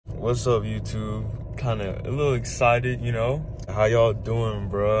What's up, YouTube? Kind of a little excited, you know? How y'all doing,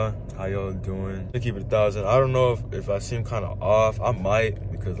 bruh? How y'all doing? To keep it 1,000. I don't know if I seem kind of off. I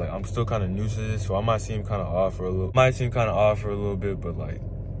might, because like I'm still kind of new to this, so I might seem kind of off for a little. Bit, but like,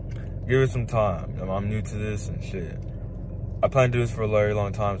 give it some time. I'm new to this and shit. I plan to do this for a very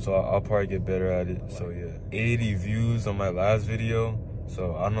long time, so I'll probably get better at it. So yeah, 80 views on my last video.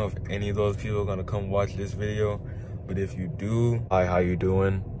 So I don't know if any of those people are gonna come watch this video, but if you do, hi, how you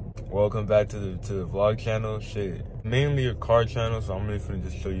doing? Welcome back to the vlog channel. Shit, mainly a car channel, so I'm really finna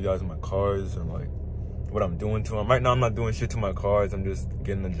just show you guys my cars and like what I'm doing to them. Right now I'm not doing shit to my cars. I'm just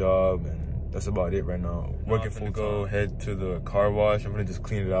getting a job, and that's about it right now. Working full time. Go head to the car wash. I'm gonna just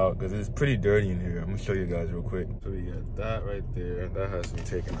clean it out because it's pretty dirty in here. I'm gonna show you guys real quick. So we got that right there. That has to be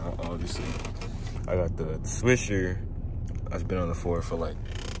taken out, obviously. I got the Swisher that's been on the floor for like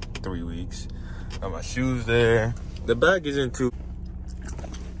 3 weeks. Got my shoes there. The back isn't too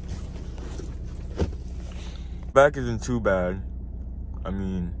bad. I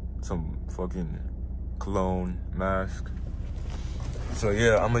mean, some fucking cologne, mask. So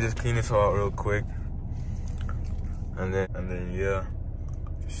yeah, I'm gonna just clean this all out real quick, and then yeah,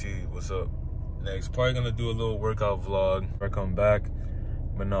 see what's up next. Probably gonna do a little workout vlog when I come back,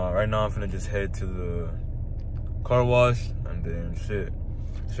 but no, right now I'm finna just head to the car wash and then shit,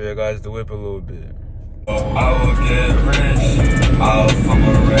 show you guys the whip a little bit. I will get rich off from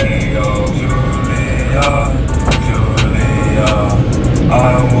a radio. Julia, I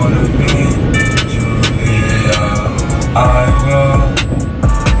wanna be Julia. I will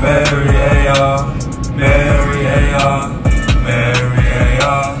marry A.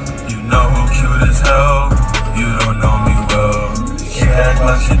 You know who cute as hell. You don't know me well. She act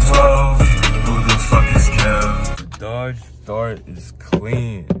like she 12. Who the fuck is Kev? The Dodge Dart is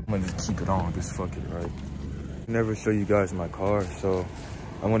clean. I'm gonna just keep it on, just fuck it, right? Never show you guys my car, so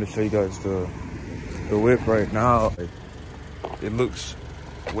I want to show you guys the whip right now. It looks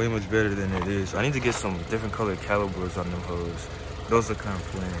way much better than it is. I need to get some different colored calibers on them hoes. Those are kind of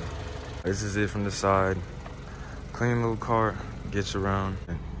plain. This is it from the side. Clean little car, gets around,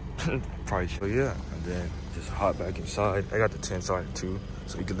 and probably show yeah. And then just hop back inside. I got the tent side too,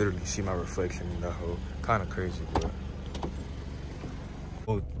 so you can literally see my reflection in that hole. Kind of crazy,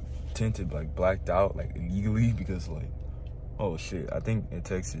 but tinted, like blacked out, like illegally, because like, oh shit, I think in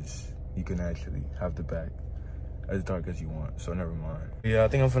Texas you can actually have the back as dark as you want, so never mind. Yeah, I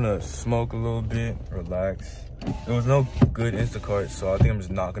think I'm gonna smoke a little bit, relax. There was no good Instacart, so I think I'm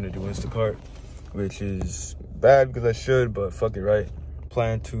just not gonna do Instacart, which is bad because I should, but fuck it, right?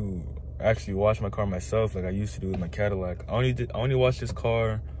 Plan to actually wash my car myself like I used to do with my Cadillac. I only washed this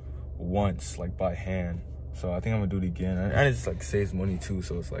car once, like by hand. So I think I'm gonna do it again. And it just like saves money too,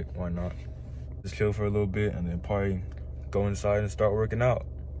 so it's like, why not? Just chill for a little bit and then probably go inside and start working out.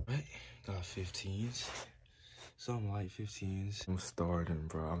 Right, got 15s. Something like 15s. I'm starting,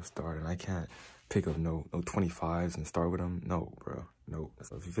 bro. I'm starting. I can't pick up no 25s and start with them. No, bro. No.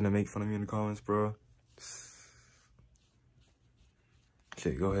 So if you're finna make fun of me in the comments, bro,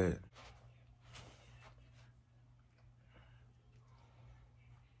 okay, go ahead.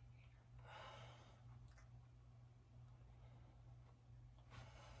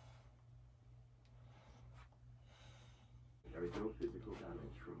 There is no physical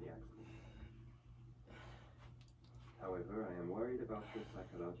damage from the accident. However, I am worried about your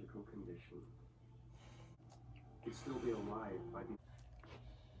psychological condition. You'd still be alive by the...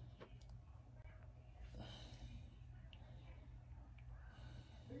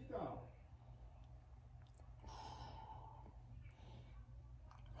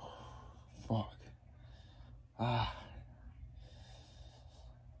 Fuck.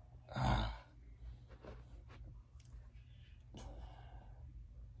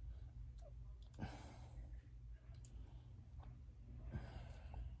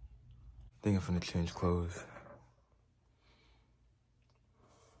 I think I'm finna change clothes.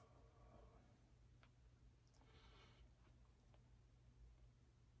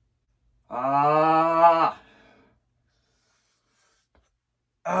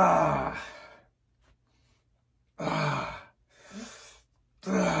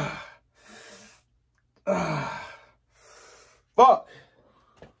 Fuck!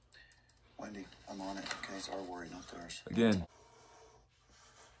 Wendy, I'm on it. Okay, it's our worry, not theirs. Again.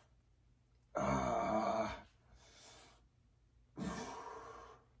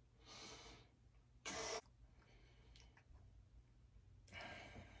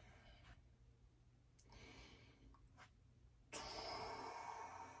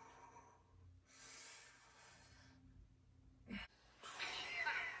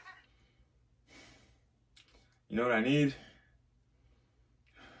 You know what I need?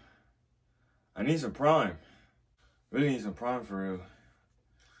 I need some Prime. Really need some Prime for real.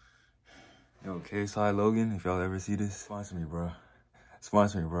 Yo, KSI Logan, if y'all ever see this, sponsor me, bro.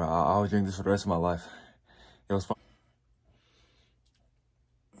 Sponsor me, bro. I'll drink this for the rest of my life. Yo, sponsor.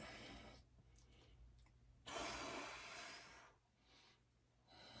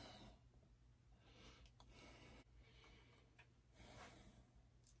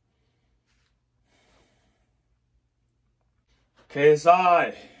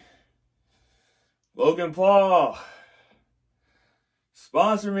 KSI, Logan Paul,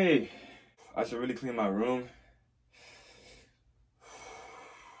 sponsor me. I should really clean my room,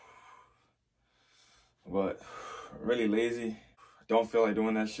 but I'm really lazy. I don't feel like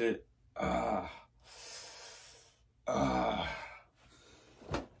doing that shit.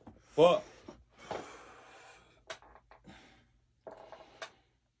 Fuck.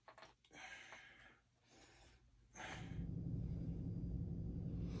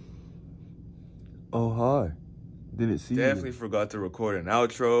 Oh, hi. Didn't see you. Definitely forgot to record an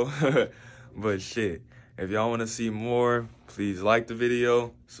outro, but shit. If y'all want to see more, please like the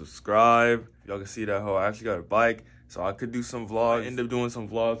video, subscribe. Y'all can see that hoe. I actually got a bike, so I could do some vlogs. I end up doing some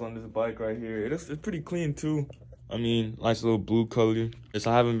vlogs on this bike right here. It's pretty clean too. I mean, nice little blue color. Yes,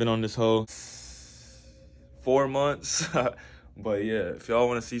 I haven't been on this hoe 4 months. But yeah, if y'all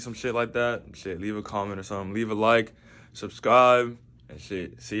want to see some shit like that, shit, leave a comment or something. Leave a like, subscribe, and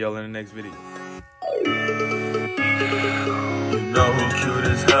shit. See y'all in the next video. You know who cute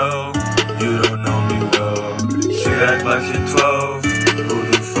as hell. You don't know me well. She act like she 12.